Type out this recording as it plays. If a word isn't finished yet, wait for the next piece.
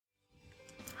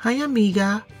Hi,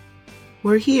 amiga.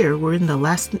 We're here. We're in the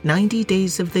last 90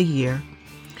 days of the year.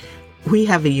 We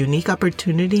have a unique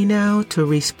opportunity now to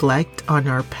reflect on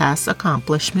our past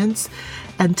accomplishments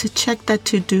and to check that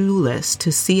to-do list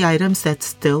to see items that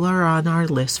still are on our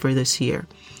list for this year.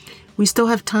 We still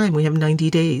have time. We have 90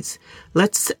 days.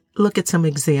 Let's look at some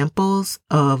examples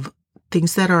of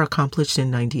things that are accomplished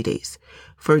in 90 days.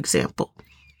 For example,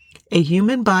 a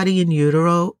human body in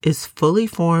utero is fully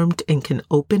formed and can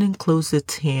open and close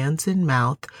its hands and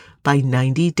mouth by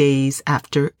 90 days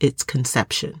after its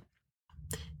conception.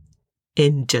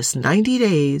 In just 90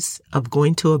 days of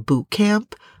going to a boot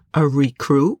camp, a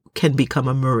recruit can become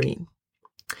a Marine.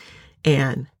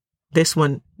 And this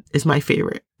one is my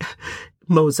favorite.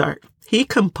 Mozart. He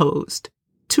composed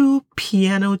 2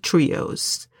 piano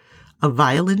trios, a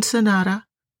violin sonata,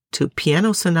 2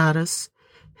 piano sonatas,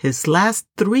 his last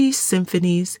 3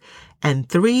 symphonies, and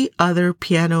 3 other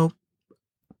piano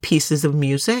pieces of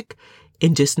music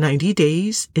in just 90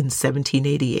 days in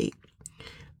 1788.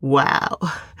 Wow.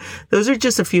 Those are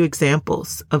just a few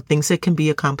examples of things that can be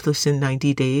accomplished in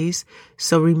 90 days.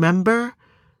 So remember,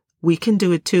 we can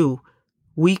do it too.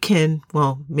 We can,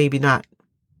 well, maybe not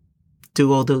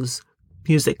do all those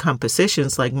music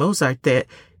compositions like Mozart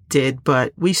did,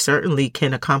 but we certainly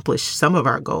can accomplish some of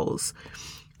our goals.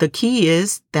 The key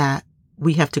is that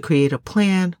we have to create a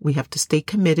plan. We have to stay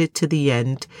committed to the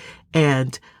end.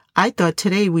 And I thought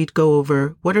today we'd go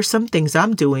over what are some things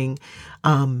I'm doing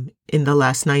in the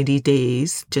last 90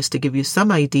 days, just to give you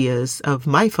some ideas of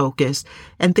my focus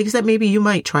and things that maybe you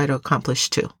might try to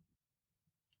accomplish too.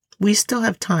 We still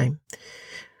have time.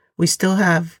 We still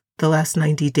have the last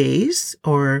 90 days,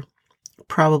 or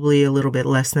probably a little bit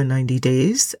less than 90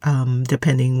 days,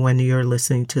 depending when you're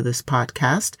listening to this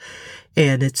podcast.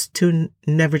 And it's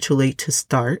never too late to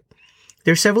start.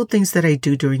 There are several things that I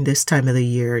do during this time of the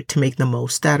year to make the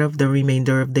most out of the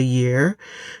remainder of the year.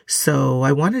 So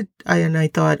I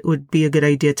thought it would be a good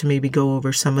idea to maybe go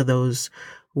over some of those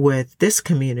with this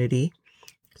community.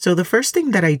 So the first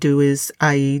thing that I do is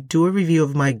I do a review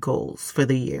of my goals for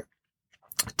the year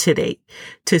today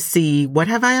to see what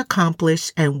have I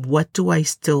accomplished and what do I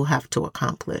still have to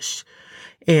accomplish.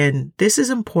 And this is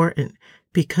important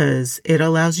because it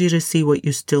allows you to see what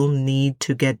you still need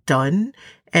to get done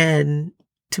and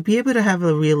to be able to have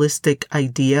a realistic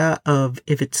idea of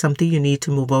if it's something you need to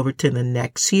move over to the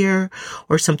next year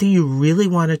or something you really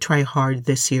want to try hard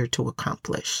this year to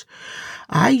accomplish.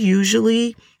 I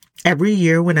usually, every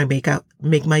year when I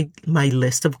make my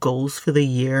list of goals for the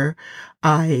year,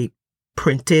 I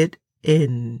print it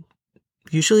in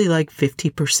usually like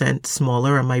 50%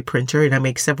 smaller on my printer, and I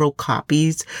make several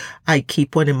copies. I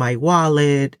keep one in my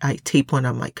wallet. I tape one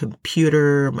on my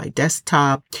computer, my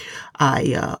desktop.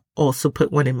 I also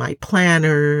put one in my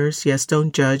planners. Yes,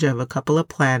 don't judge. I have a couple of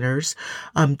planners,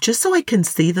 just so I can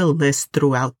see the list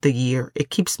throughout the year. It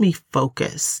keeps me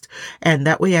focused, and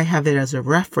that way I have it as a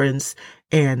reference,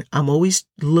 and I'm always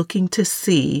looking to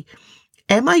see,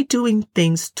 am I doing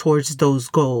things towards those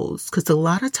goals? Because a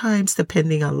lot of times,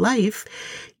 depending on life,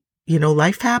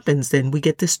 life happens and we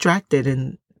get distracted,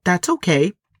 and that's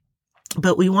okay.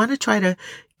 But we want to try to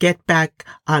get back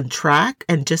on track,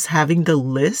 and just having the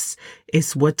list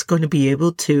is what's going to be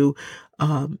able to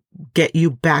get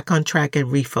you back on track and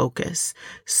refocus.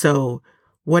 So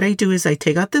what I do is I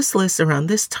take out this list around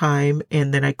this time,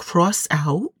 and then I cross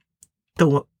out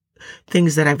the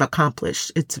things that I've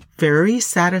accomplished. It's very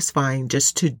satisfying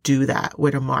just to do that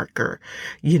with a marker,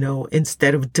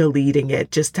 instead of deleting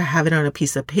it, just to have it on a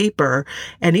piece of paper,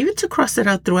 and even to cross it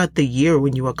out throughout the year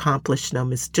when you accomplish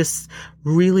them. It just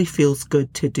really feels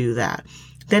good to do that.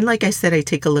 Then, like I said, I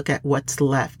take a look at what's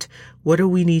left. What do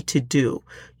we need to do?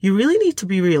 You really need to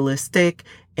be realistic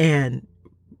and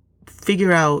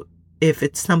figure out if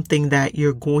it's something that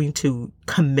you're going to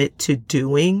commit to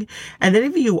doing. And then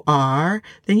if you are,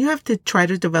 then you have to try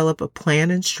to develop a plan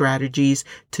and strategies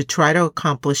to try to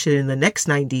accomplish it in the next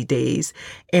 90 days.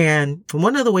 And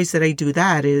one of the ways that I do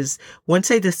that is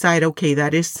once I decide, okay,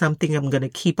 that is something I'm going to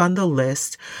keep on the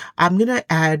list, I'm going to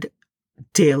add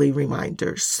daily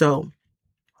reminders. So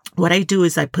what I do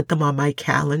is I put them on my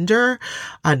calendar,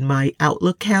 on my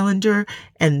Outlook calendar,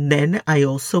 and then I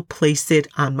also place it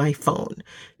on my phone.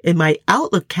 In my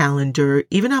Outlook calendar,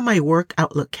 even on my work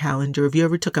Outlook calendar, if you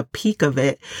ever took a peek of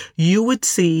it, you would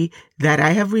see that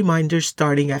I have reminders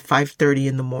starting at 5:30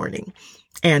 in the morning.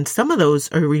 And some of those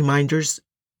are reminders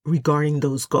regarding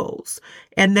those goals.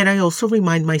 And then I also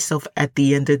remind myself at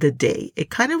the end of the day.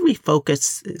 It kind of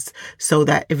refocuses so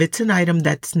that if it's an item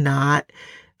that's not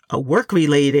work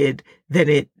related, then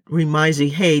it reminds me,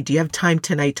 hey, do you have time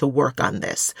tonight to work on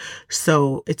this?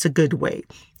 So it's a good way.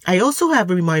 I also have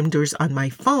reminders on my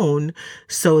phone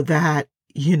so that,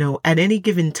 at any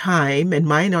given time, and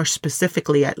mine are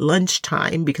specifically at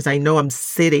lunchtime because I know I'm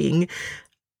sitting,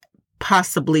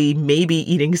 possibly maybe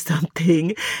eating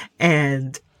something,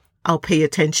 and I'll pay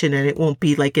attention and it won't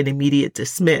be like an immediate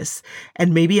dismiss.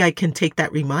 And maybe I can take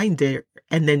that reminder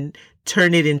and then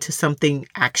turn it into something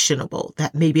actionable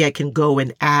that maybe I can go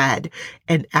and add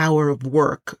an hour of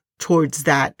work towards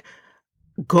that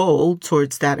goal,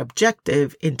 towards that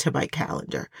objective into my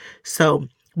calendar. So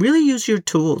really use your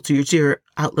tools, use your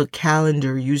Outlook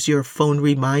calendar, use your phone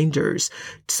reminders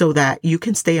so that you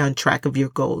can stay on track of your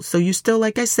goals. So you still,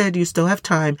 like I said, you still have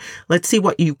time. Let's see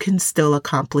what you can still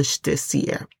accomplish this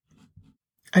year.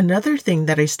 Another thing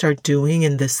that I start doing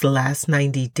in this last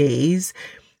 90 days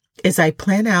is I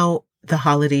plan out the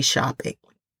holiday shopping.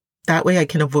 That way I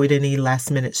can avoid any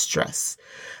last minute stress.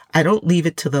 I don't leave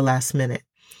it to the last minute.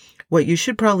 What you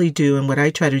should probably do, and what I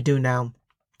try to do now,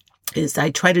 is I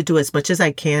try to do as much as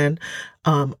I can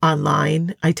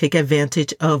online. I take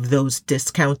advantage of those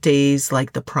discount days,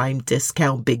 like the Prime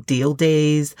discount big deal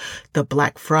days, the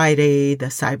Black Friday, the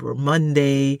Cyber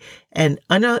Monday, and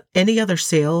any other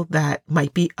sale that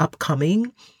might be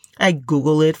upcoming. I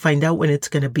Google it, find out when it's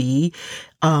going to be,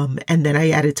 and then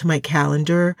I add it to my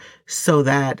calendar so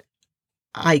that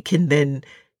I can then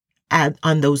add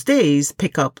on those days,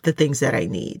 pick up the things that I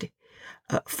need.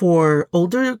 For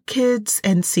older kids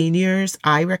and seniors,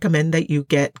 I recommend that you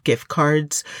get gift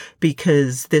cards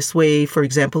because this way, for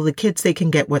example, the kids, they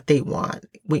can get what they want.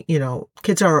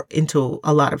 Kids are into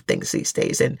a lot of things these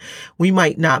days, and we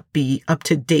might not be up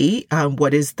to date on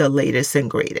what is the latest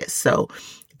and greatest. So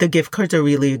the gift cards are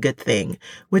really a good thing.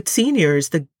 With seniors,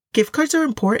 the gift cards are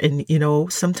important.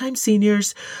 Sometimes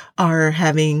seniors are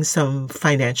having some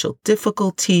financial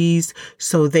difficulties,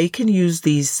 so they can use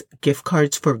these gift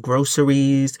cards for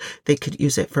groceries. They could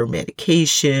use it for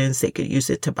medications. They could use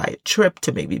it to buy a trip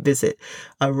to maybe visit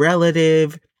a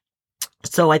relative.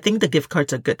 So I think the gift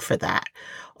cards are good for that.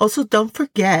 Also, don't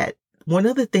forget, one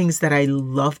of the things that I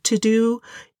love to do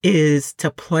is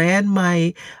to plan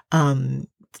my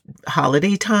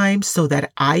holiday time so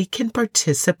that I can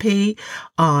participate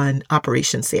on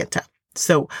Operation Santa.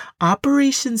 So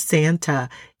Operation Santa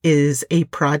is a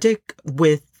project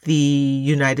with the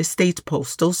United States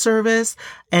Postal Service,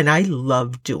 and I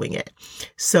love doing it.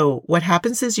 So what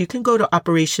happens is you can go to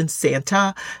Operation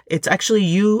Santa. It's actually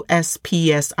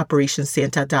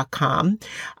USPSOperationSanta.com.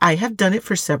 I have done it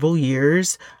for several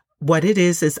years. What it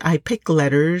is I pick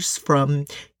letters from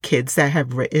kids that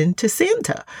have written to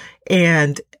Santa.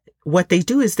 And what they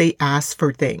do is they ask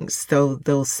for things. So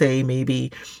they'll say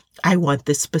maybe, I want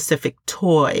this specific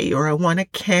toy, or I want a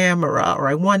camera, or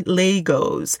I want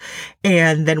Legos.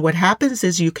 And then what happens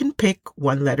is you can pick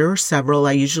one letter or several.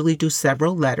 I usually do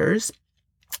several letters.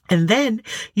 And then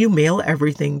you mail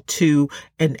everything to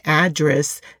an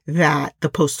address that the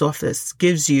post office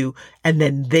gives you, and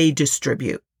then they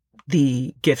distribute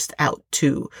the gifts out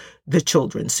to the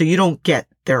children. So you don't get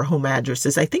their home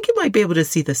addresses. I think you might be able to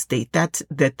see the state that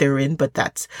they're in, but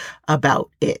that's about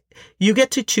it. You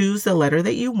get to choose the letter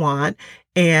that you want,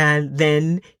 and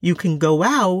then you can go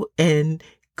out and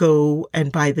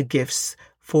buy the gifts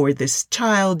for this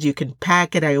child. You can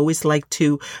pack it. I always like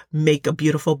to make a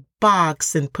beautiful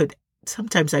box and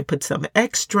sometimes I put some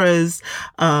extras.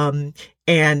 And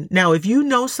now if you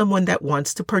know someone that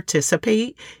wants to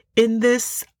participate in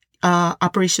this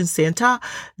Operation Santa,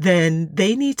 then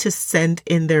they need to send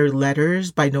in their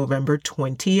letters by November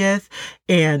 20th.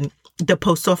 And the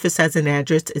post office has an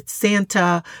address. It's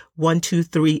Santa,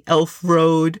 123 Elf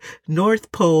Road,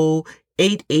 North Pole,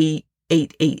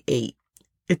 88888.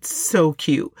 It's so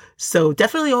cute. So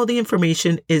definitely all the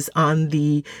information is on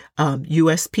the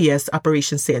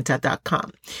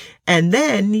USPSOperationSanta.com. And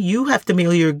then you have to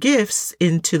mail your gifts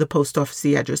into the post office,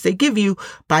 the address they give you,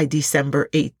 by December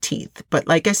 18th. But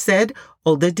like I said,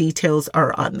 all the details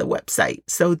are on the website.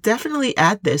 So definitely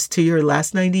add this to your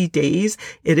last 90 days.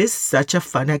 It is such a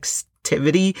fun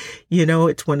activity.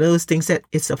 It's one of those things that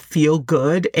it's a feel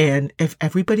good. And if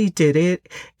everybody did it,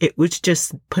 it would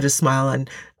just put a smile on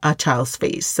a child's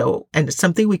face. So, and it's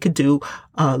something we could do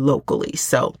locally.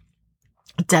 So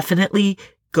definitely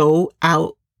go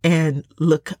out and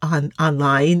look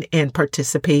online and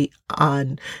participate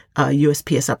on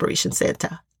USPS Operation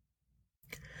Santa.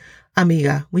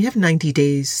 Amiga, we have 90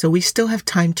 days, so we still have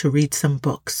time to read some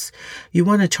books. You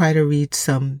want to try to read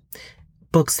some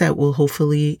books that will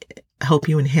hopefully help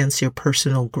you enhance your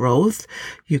personal growth.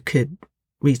 You could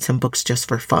read some books just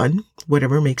for fun,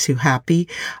 whatever makes you happy.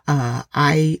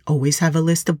 I always have a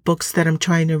list of books that I'm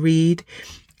trying to read.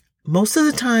 Most of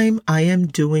the time I am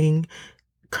doing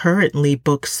currently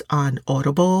books on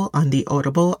Audible, on the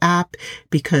Audible app,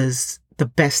 because the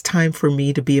best time for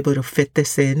me to be able to fit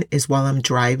this in is while I'm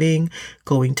driving,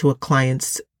 going to a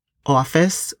client's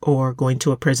office or going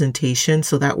to a presentation.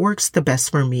 So that works the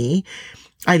best for me.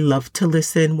 I love to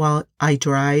listen while I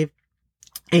drive.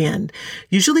 And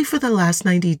usually for the last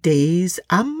 90 days,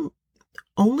 I'm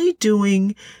only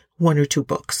doing 1 or 2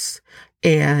 books.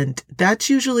 And that's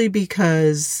usually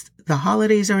because the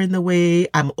holidays are in the way.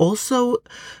 I'm also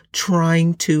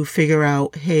trying to figure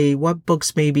out, hey, what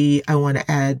books maybe I want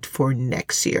to add for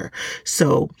next year.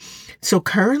 So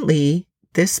currently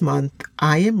this month,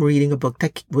 I am reading a book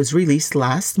that was released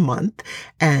last month,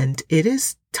 and it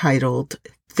is titled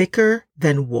Thicker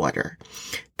Than Water.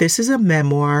 This is a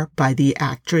memoir by the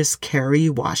actress Kerry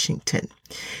Washington.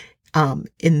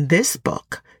 In this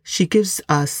book, she gives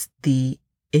us the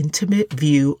intimate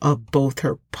view of both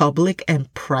her public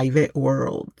and private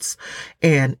worlds.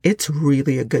 And it's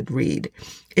really a good read.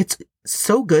 It's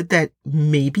so good that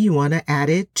maybe you want to add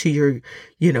it to your,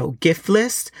 gift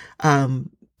list.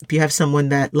 If you have someone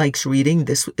that likes reading,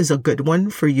 this is a good one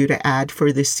for you to add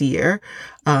for this year.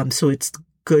 So it's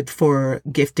good for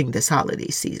gifting this holiday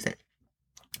season.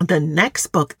 The next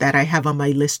book that I have on my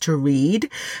list to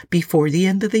read before the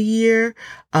end of the year,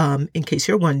 in case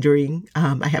you're wondering,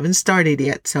 I haven't started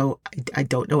yet, so I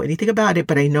don't know anything about it,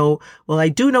 but I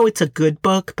do know it's a good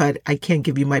book, but I can't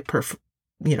give you my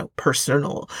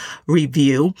personal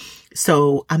review.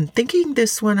 So I'm thinking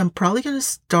this one, I'm probably going to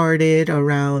start it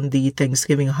around the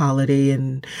Thanksgiving holiday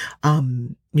and,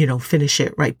 finish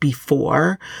it right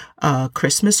before,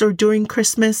 Christmas or during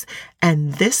Christmas.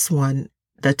 And this one,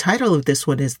 the title of this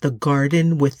one is The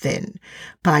Garden Within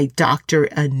by Dr.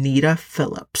 Anita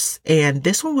Phillips. And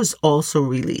this one was also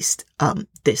released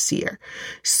this year.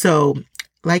 So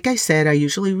like I said, I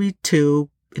usually read 2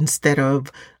 instead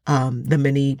of the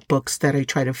many books that I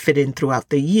try to fit in throughout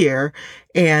the year.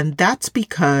 And that's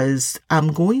because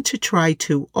I'm going to try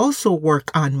to also work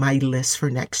on my list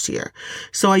for next year.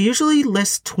 So I usually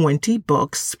list 20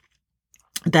 books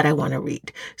that I want to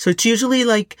read. So it's usually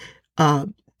like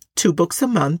 2 books a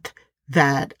month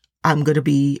that I'm going to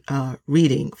be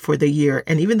reading for the year.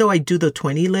 And even though I do the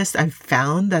 20 list, I've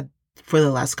found that for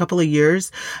the last couple of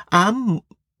years, I'm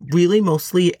really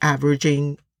mostly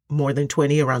averaging more than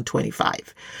 20, around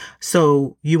 25.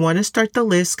 So you want to start the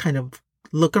list, kind of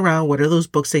look around. What are those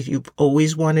books that you've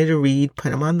always wanted to read?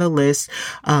 Put them on the list.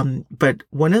 But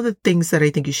one of the things that I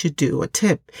think you should do, a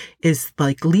tip, is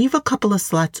like leave a couple of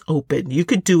slots open. You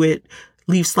could do it,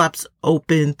 leave slots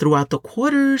open throughout the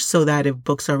quarters so that if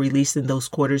books are released in those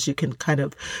quarters, you can kind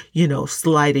of,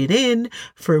 slide it in.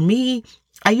 For me,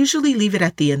 I usually leave it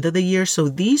at the end of the year. So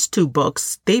these 2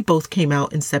 books, they both came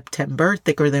out in September,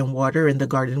 Thicker Than Water and The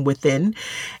Garden Within.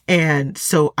 And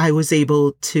so I was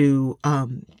able to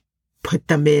put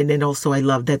them in. And also I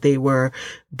love that they were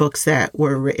books that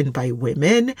were written by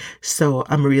women. So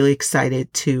I'm really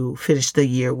excited to finish the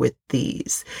year with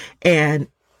these. And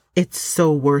it's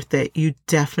so worth it. You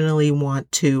definitely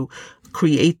want to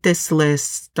create this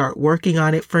list, start working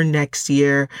on it for next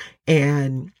year.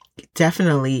 And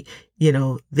definitely,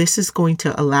 this is going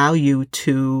to allow you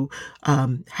to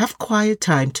have quiet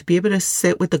time, to be able to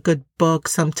sit with a good book.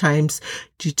 Sometimes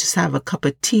you just have a cup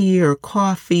of tea or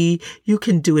coffee. You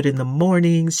can do it in the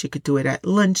mornings. You could do it at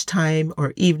lunchtime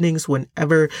or evenings,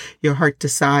 whenever your heart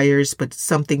desires, but it's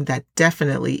something that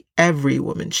definitely every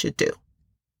woman should do.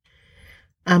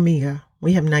 Amiga,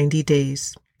 we have 90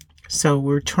 days. So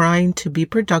we're trying to be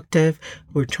productive.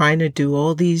 We're trying to do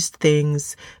all these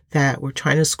things that we're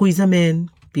trying to squeeze them in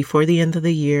before the end of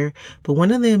the year. But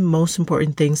one of the most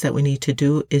important things that we need to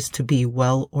do is to be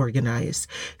well organized.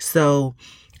 So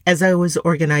as I was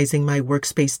organizing my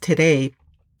workspace today,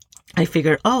 I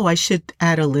figured, I should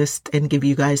add a list and give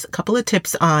you guys a couple of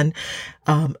tips on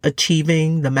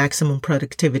achieving the maximum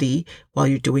productivity while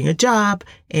you're doing a job,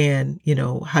 and,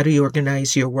 how do you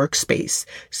organize your workspace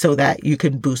so that you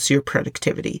can boost your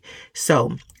productivity.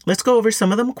 So let's go over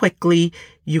some of them quickly.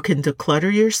 You can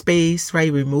declutter your space,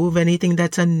 right? Remove anything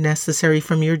that's unnecessary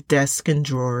from your desk and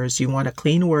drawers. You want a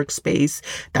clean workspace.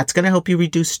 That's going to help you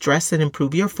reduce stress and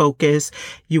improve your focus.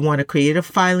 You want to create a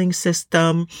filing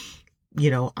system.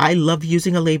 I love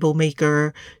using a label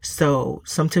maker. So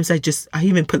sometimes I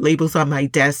even put labels on my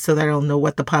desk so that I don't know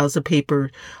what the piles of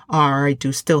paper are. I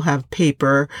do still have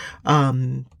paper,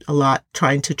 a lot,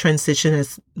 trying to transition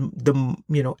as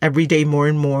every day more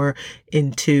and more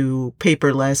into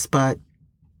paperless, but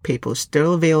paper is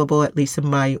still available, at least in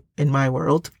my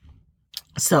world.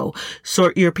 So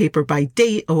sort your paper by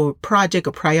date or project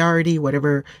or priority,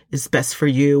 whatever is best for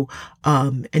you,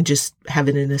 and just have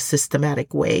it in a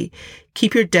systematic way.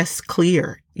 Keep your desk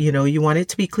clear. You want it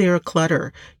to be clear of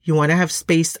clutter. You want to have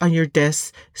space on your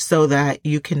desk so that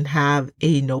you can have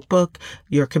a notebook,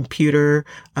 your computer,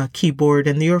 a keyboard,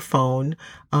 and your phone.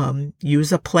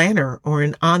 Use a planner or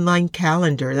an online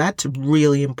calendar. That's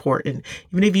really important.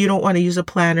 Even if you don't want to use a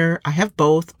planner, I have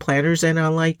both planners and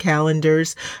online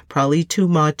calendars. Probably too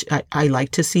much. I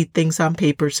like to see things on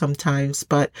paper sometimes,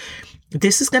 but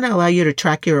this is going to allow you to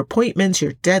track your appointments,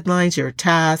 your deadlines, your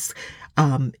tasks.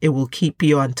 It will keep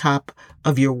you on top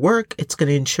of your work. It's going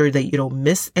to ensure that you don't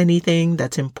miss anything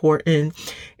that's important.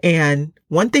 And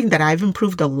one thing that I've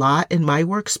improved a lot in my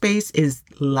workspace is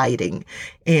lighting.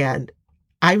 And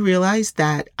I realized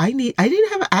that I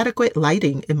didn't have adequate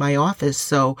lighting in my office.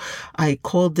 So I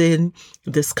called in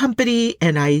this company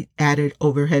and I added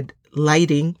overhead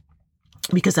lighting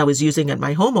because I was using at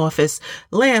my home office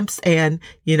lamps and,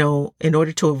 in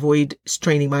order to avoid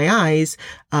straining my eyes,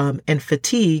 and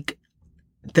fatigue,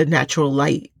 the natural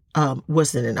light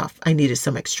wasn't enough. I needed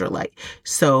some extra light.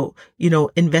 So,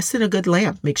 invest in a good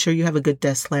lamp. Make sure you have a good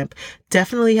desk lamp.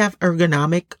 Definitely have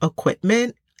ergonomic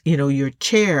equipment. Your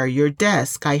chair, your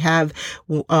desk. I have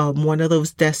one of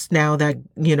those desks now that,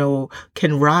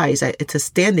 can rise. It's a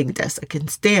standing desk. I can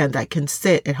stand. I can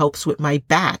sit. It helps with my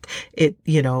back. It,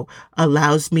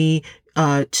 allows me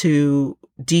to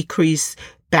decrease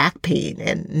back pain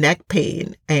and neck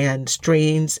pain and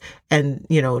strains and,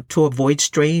 to avoid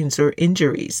strains or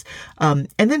injuries. And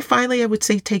then finally, I would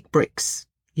say take breaks.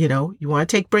 You want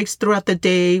to take breaks throughout the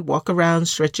day, walk around,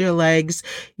 stretch your legs,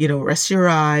 rest your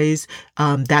eyes.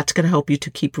 That's going to help you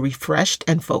to keep refreshed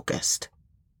and focused.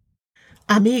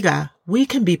 Amiga, we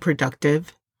can be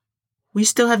productive. We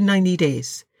still have 90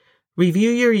 days.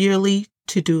 Review your yearly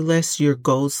to-do list, your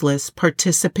goals list,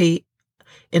 participate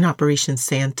in Operation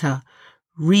Santa.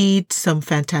 Read some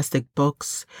fantastic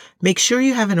books. Make sure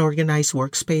you have an organized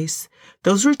workspace.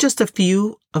 Those were just a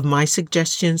few of my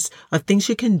suggestions of things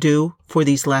you can do for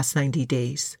these last 90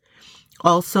 days.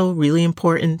 Also, really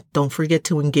important, don't forget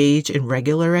to engage in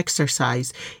regular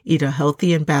exercise, eat a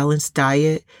healthy and balanced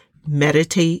diet,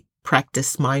 meditate,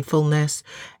 practice mindfulness,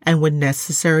 and when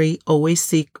necessary, always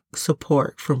seek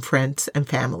support from friends and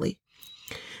family.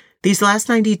 These last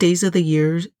 90 days of the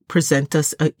year present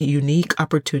us a unique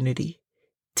opportunity.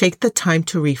 Take the time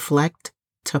to reflect,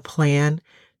 to plan,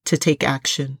 to take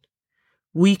action.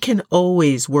 We can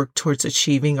always work towards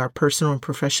achieving our personal and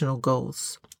professional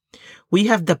goals. We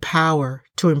have the power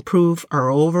to improve our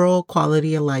overall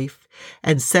quality of life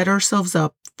and set ourselves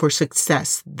up for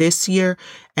success this year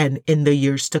and in the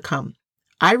years to come.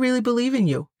 I really believe in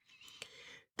you.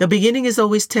 The beginning is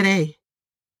always today.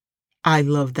 I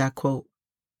love that quote.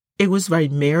 It was by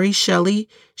Mary Shelley.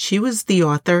 She was the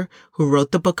author who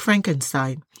wrote the book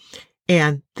Frankenstein.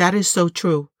 And that is so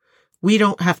true. We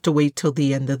don't have to wait till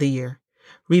the end of the year.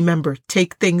 Remember,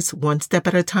 take things one step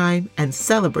at a time and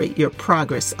celebrate your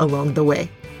progress along the way.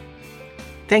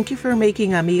 Thank you for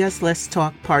making Amigas Let's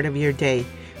Talk part of your day.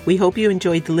 We hope you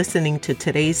enjoyed listening to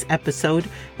today's episode,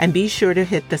 and be sure to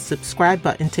hit the subscribe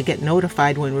button to get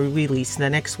notified when we release the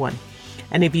next one.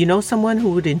 And if you know someone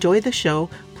who would enjoy the show,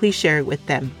 please share it with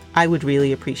them. I would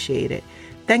really appreciate it.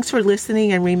 Thanks for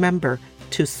listening, and remember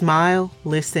to smile,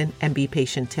 listen, and be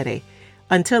patient today.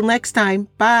 Until next time,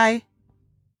 bye.